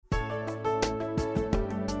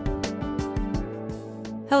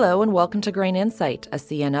Hello and welcome to Grain Insight, a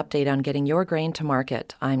CN update on getting your grain to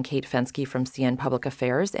market. I'm Kate Fensky from CN Public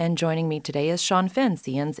Affairs, and joining me today is Sean Finn,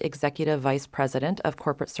 CN's Executive Vice President of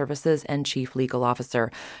Corporate Services and Chief Legal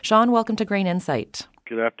Officer. Sean, welcome to Grain Insight.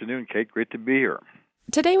 Good afternoon, Kate. Great to be here.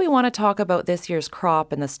 Today we want to talk about this year's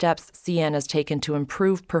crop and the steps CN has taken to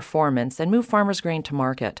improve performance and move farmers' grain to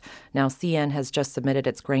market. Now, CN has just submitted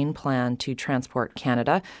its grain plan to Transport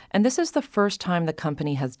Canada, and this is the first time the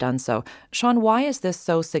company has done so. Sean, why is this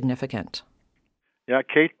so significant? Yeah,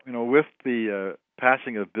 Kate, with the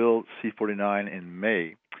passing of Bill C-49 in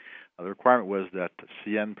May, the requirement was that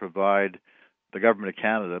CN provide the Government of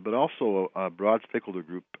Canada, but also a broad stakeholder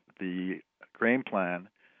group, the grain plan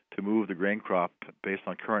to move the grain crop based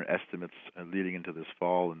on current estimates leading into this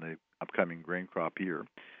fall and the upcoming grain crop year.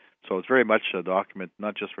 So it's very much a document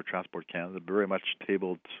not just for Transport Canada, but very much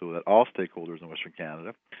tabled so that all stakeholders in Western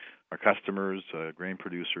Canada, our customers, grain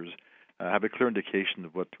producers, have a clear indication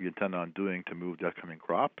of what we intend on doing to move the upcoming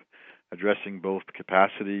crop, addressing both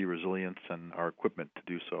capacity, resilience, and our equipment to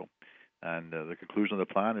do so. And the conclusion of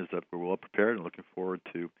the plan is that we're well prepared and looking forward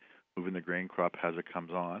to moving the grain crop as it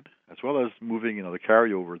comes on, as well as moving the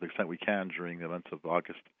carryover to the extent we can during the months of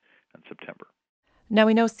August and September. Now,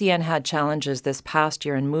 we know CN had challenges this past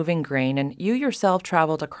year in moving grain, and you yourself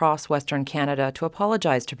traveled across Western Canada to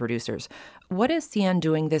apologize to producers. What is CN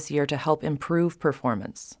doing this year to help improve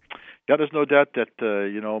performance? Yeah, there's no doubt that,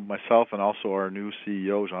 myself and also our new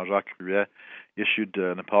CEO, Jean-Jacques Ruest, issued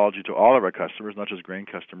an apology to all of our customers, not just grain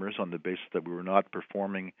customers, on the basis that we were not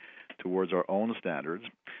performing towards our own standards.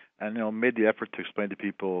 And, made the effort to explain to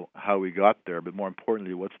people how we got there, but more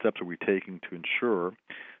importantly, what steps are we taking to ensure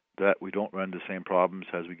that we don't run the same problems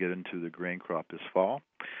as we get into the grain crop this fall.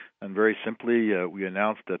 And very simply, we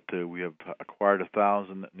announced that we have acquired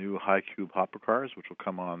 1,000 new high-cube hopper cars, which will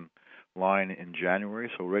come online in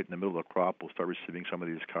January. So right in the middle of the crop, we'll start receiving some of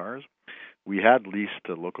these cars. We had leased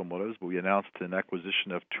locomotives, but we announced an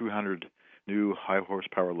acquisition of 200 new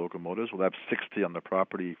high-horsepower locomotives. We'll have 60 on the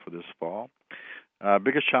property for this fall.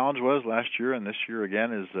 Biggest challenge was last year and this year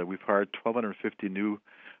again is we've hired 1,250 new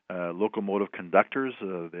locomotive conductors.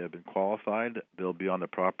 They have been qualified. They'll be on the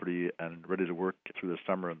property and ready to work through the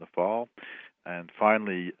summer and the fall. And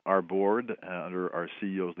finally, our board, under our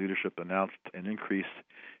CEO's leadership, announced an increase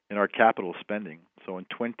in our capital spending. So in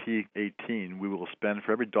 2018, we will spend,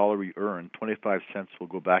 for every dollar we earn, 25 cents will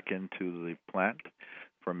go back into the plant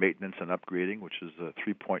for maintenance and upgrading, which is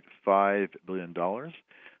 $3.5 billion,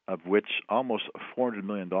 of which almost $400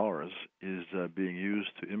 million is being used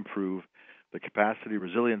to improve the capacity,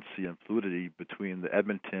 resiliency, and fluidity between the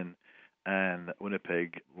Edmonton and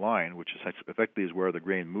Winnipeg line, which is effectively is where the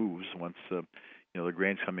grain moves. Once the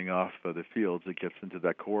grain's coming off the fields, it gets into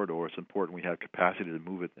that corridor. It's important we have capacity to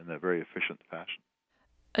move it in a very efficient fashion.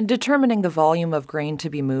 Determining the volume of grain to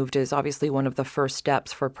be moved is obviously one of the first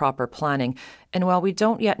steps for proper planning. And while we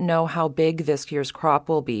don't yet know how big this year's crop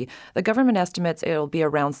will be, the government estimates it'll be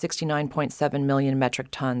around 69.7 million metric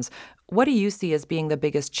tons. What do you see as being the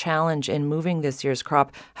biggest challenge in moving this year's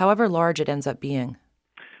crop, however large it ends up being?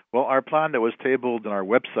 Well, our plan that was tabled on our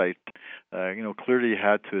website, clearly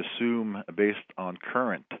had to assume based on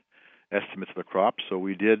current estimates of the crop. So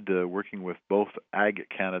we did, working with both Ag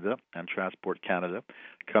Canada and Transport Canada,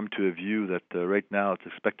 come to a view that right now it's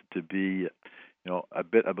expected to be, a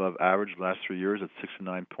bit above average the last 3 years at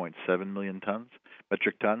 69.7 million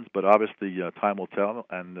metric tons. But obviously, time will tell.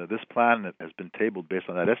 And this plan has been tabled based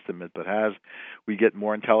on that estimate. But as we get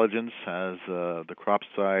more intelligence, as the crop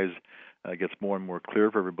size gets more and more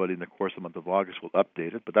clear for everybody in the course of the month of August, we'll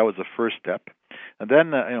update it. But that was the first step. And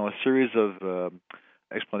then, a series of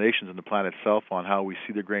explanations in the plan itself on how we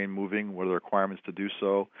see the grain moving, what are the requirements to do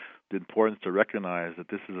so, the importance to recognize that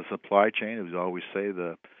this is a supply chain. As we always say,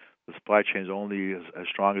 the supply chain is only as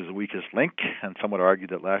strong as the weakest link, and some would argue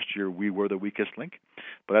that last year we were the weakest link.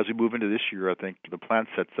 But as we move into this year, I think the plan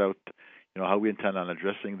sets out how we intend on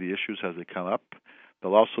addressing the issues as they come up.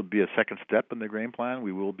 There'll also be a second step in the grain plan.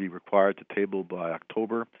 We will be required to table by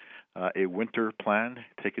October a winter plan,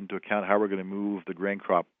 take into account how we're going to move the grain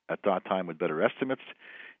crop at that time with better estimates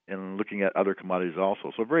and looking at other commodities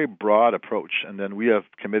also. So a very broad approach. And then we have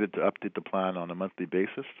committed to update the plan on a monthly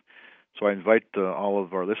basis. So I invite all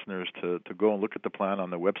of our listeners to go and look at the plan on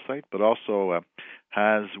the website, but also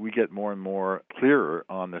as we get more and more clearer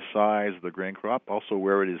on the size of the grain crop, also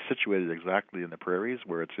where it is situated exactly in the prairies,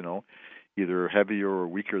 where it's, either heavier or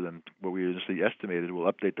weaker than what we initially estimated, we'll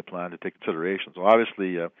update the plan to take consideration. So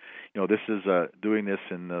obviously, this is doing this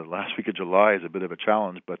in the last week of July is a bit of a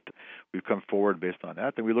challenge, but we've come forward based on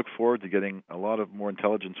that, and we look forward to getting a lot of more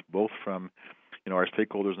intelligence both from our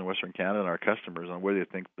stakeholders in Western Canada and our customers on where they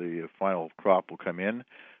think the final crop will come in,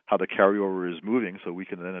 how the carryover is moving, so we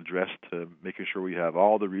can then address to making sure we have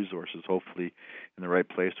all the resources, hopefully, in the right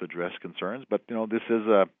place to address concerns. But this is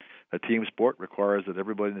a team sport, requires that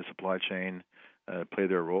everybody in the supply chain play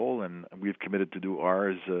their role, and we've committed to do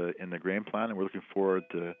ours in the grain plan, and we're looking forward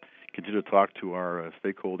to continue to talk to our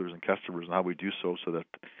stakeholders and customers on how we do so that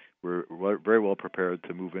we're very well prepared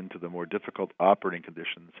to move into the more difficult operating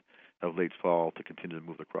conditions of late fall to continue to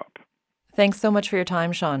move the crop. Thanks so much for your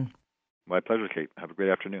time, Sean. My pleasure, Kate. Have a great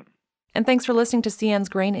afternoon. And thanks for listening to CN's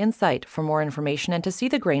Grain Insight. For more information and to see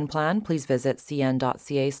the grain plan, please visit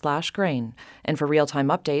cn.ca/grain. And for real-time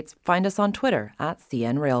updates, find us on Twitter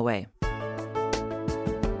 @CN Railway.